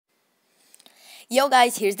Yo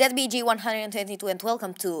guys, here's that BG122 and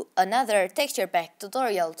welcome to another texture pack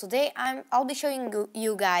tutorial. Today I'll be showing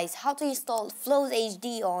you guys how to install Flows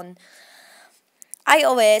HD on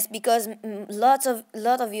iOS because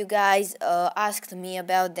lot of you guys asked me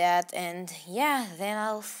about that, and yeah, then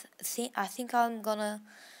I think I'm gonna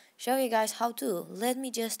show you guys how to. Let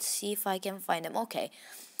me just see if I can find them. Okay.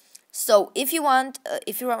 So if you want,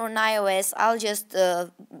 if you're on iOS, I'll just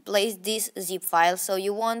place this zip file. So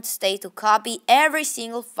you won't stay to copy every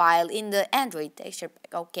single file in the Android texture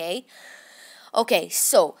pack. Okay. Okay.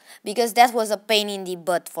 So because that was a pain in the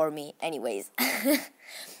butt for me, anyways.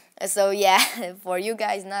 So yeah, for you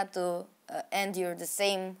guys not to endure the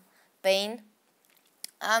same pain,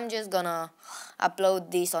 I'm just gonna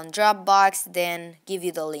upload this on Dropbox, then give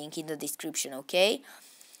you the link in the description. Okay.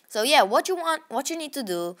 So yeah, what you need to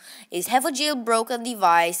do is have a jailbroken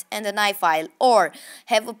device and an iFile, or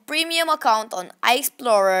have a premium account on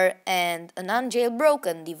iExplorer and a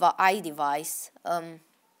non-jailbroken iDevice.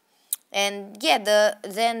 And yeah,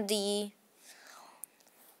 the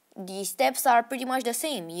steps are pretty much the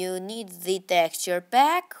same. You need the texture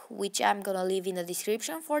pack, which I'm gonna leave in the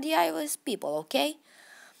description for the iOS people. Okay.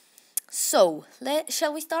 So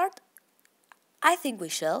shall we start? I think we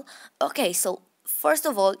shall. Okay, so first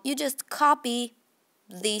of all, you just copy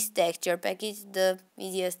this texture package, the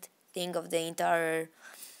easiest thing of the entire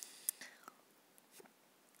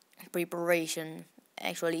preparation.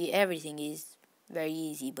 Actually, everything is very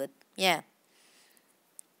easy, but yeah,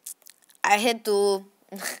 I had to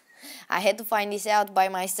I had to find this out by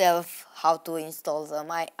myself how to install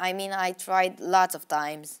them. I mean, I tried lots of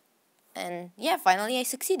times. And yeah, finally I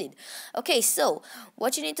succeeded. Okay, so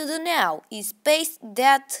what you need to do now is paste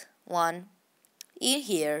that one in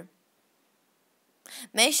here.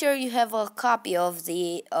 Make sure you have a copy of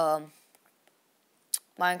the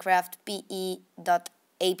Minecraft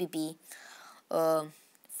pe.app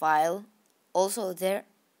file. Also,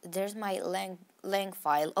 there's my lang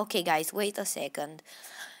file. Okay, guys, wait a second.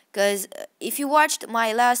 Because if you watched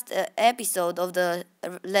my last episode of the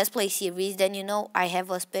Let's Play series, then you know I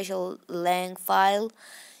have a special lang file.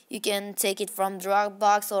 You can take it from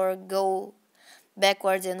Dropbox or go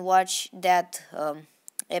backwards and watch that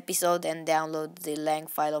episode and download the lang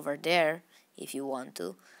file over there if you want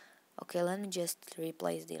to. Okay, let me just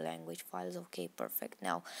replace the language files. Okay, perfect.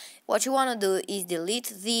 Now, what you want to do is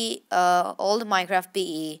delete the old Minecraft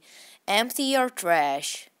PE, empty your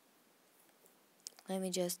trash. Let me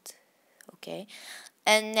just, okay.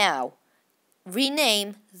 And now,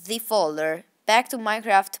 rename the folder back to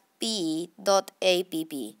Minecraft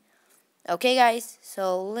pe.app. Okay, guys,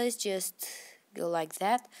 so let's just go like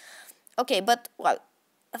that. Okay, but well,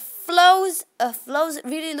 flows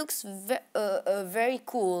really looks very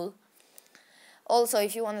cool. Also,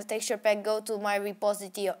 if you want a texture pack, go to my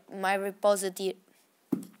repository.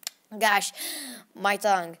 Gosh, my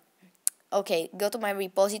tongue. Okay, go to my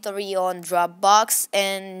repository on Dropbox,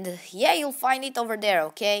 and yeah, you'll find it over there.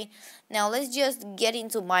 Okay, now let's just get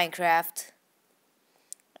into Minecraft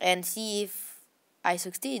and see if I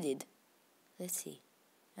succeeded. Let's see.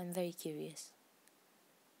 I'm very curious.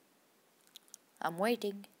 I'm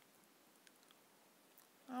waiting.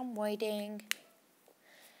 I'm waiting.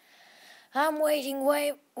 I'm waiting.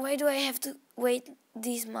 Why do I have to wait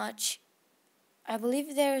this much? I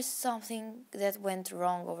believe there's something that went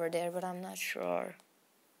wrong over there, but I'm not sure.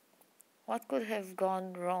 What could have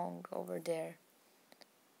gone wrong over there?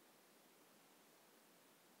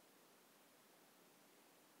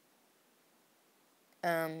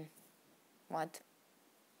 What?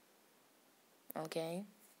 Okay.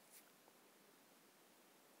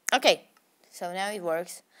 Okay, so now it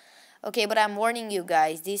works. Okay, but I'm warning you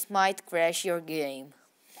guys, this might crash your game.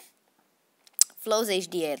 Flows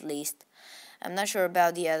HD at least. I'm not sure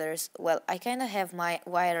about the others. Well, I kind of have my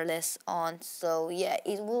wireless on, so yeah,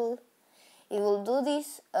 it will do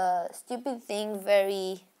this stupid thing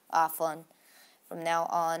very often from now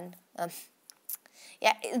on.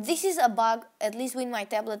 Yeah, this is a bug, at least with my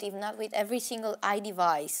tablet, if not with every single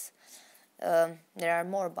iDevice. There are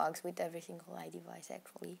more bugs with every single iDevice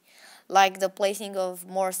actually, like the placing of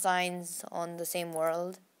more signs on the same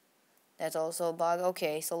world. That's also a bug.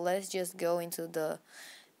 Okay, so let's just go into the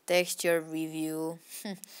texture review.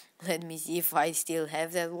 Let me see if I still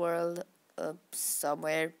have that world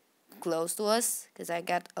somewhere close to us, because I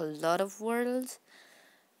got a lot of worlds.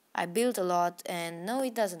 I built a lot, and no,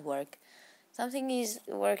 it doesn't work. Something is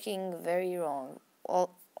working very wrong.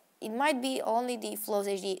 Well, it might be only the Flows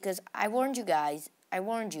HD, because I warned you guys. I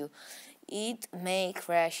warned you. It may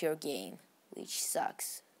crash your game, which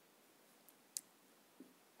sucks.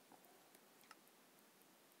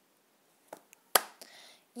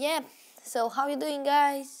 yeah, so how you doing,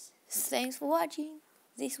 guys? Thanks for watching.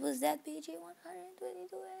 This was that PG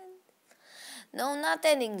 122, and no, not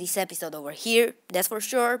ending this episode over here, that's for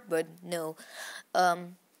sure, but no.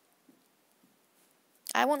 Um,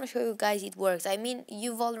 I want to show you guys it works. I mean,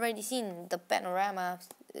 you've already seen the panorama,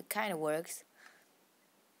 it kind of works.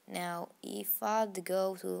 Now, if I'd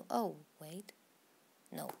go to, oh, wait,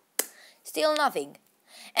 no, still nothing.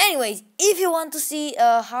 Anyways, if you want to see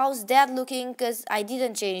how's that looking, because I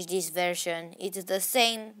didn't change this version, it's the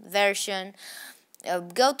same version,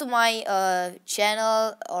 go to my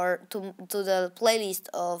channel or to the playlist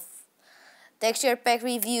of texture pack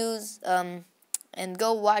reviews, and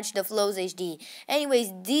go watch the Flows HD.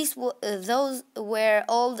 Anyways, those were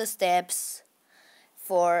all the steps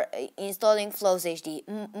for installing Flows HD.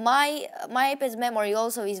 My iPad's memory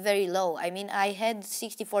also is very low. I mean, I had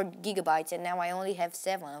 64 gigabytes and now I only have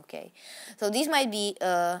 7. Okay, so this might be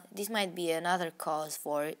another cause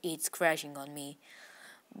for its crashing on me.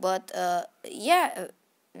 But yeah,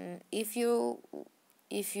 if you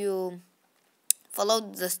follow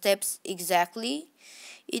the steps exactly,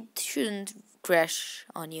 it shouldn't crash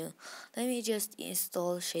on you. Let me just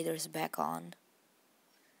install shaders back on,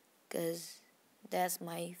 because that's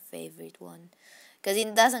my favorite one, because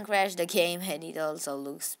it doesn't crash the game and it also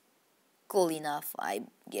looks cool enough, I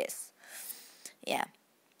guess. Yeah,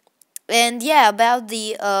 and yeah, about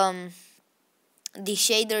the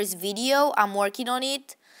shaders video, I'm working on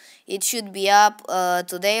it. It should be up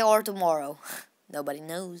today or tomorrow. Nobody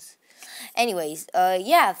knows. Anyways,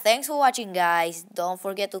 yeah, thanks for watching, guys. Don't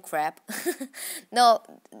forget to crap. No,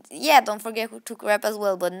 yeah, don't forget to crap as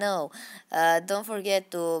well, but no, don't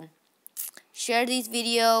forget to share this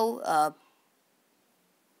video,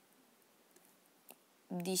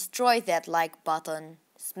 destroy that like button,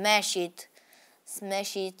 smash it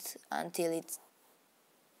until it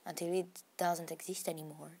doesn't exist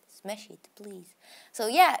anymore. Smash it, please. So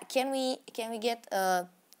yeah, can we get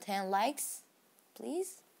 10 likes,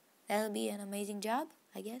 please? That'll be an amazing job,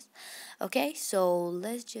 I guess. Okay, so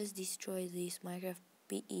let's just destroy this Minecraft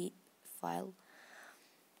PE file.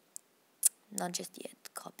 Not just yet,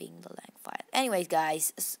 copying the lang file. Anyways,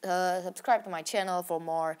 guys, subscribe to my channel for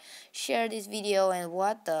more. Share this video, and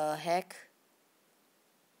what the heck?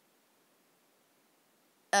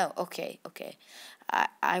 Oh, okay.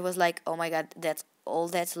 I was like, oh my god, that's all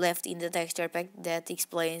that's left in the texture pack. That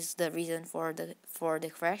explains the reason for the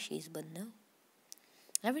crashes, but no.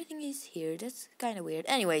 Everything is here. That's kind of weird.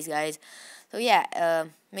 Anyways, guys, so yeah,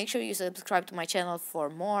 make sure you subscribe to my channel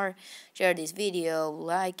for more. Share this video,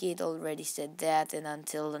 like it. Already said that, and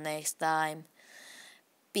until the next time,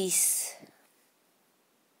 peace.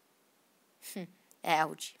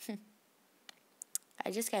 Ouch.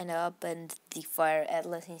 I just kind of opened the Fire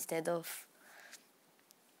Atlas instead of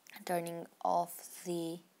turning off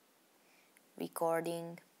the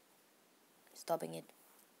recording. Stopping it.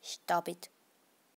 Stop it.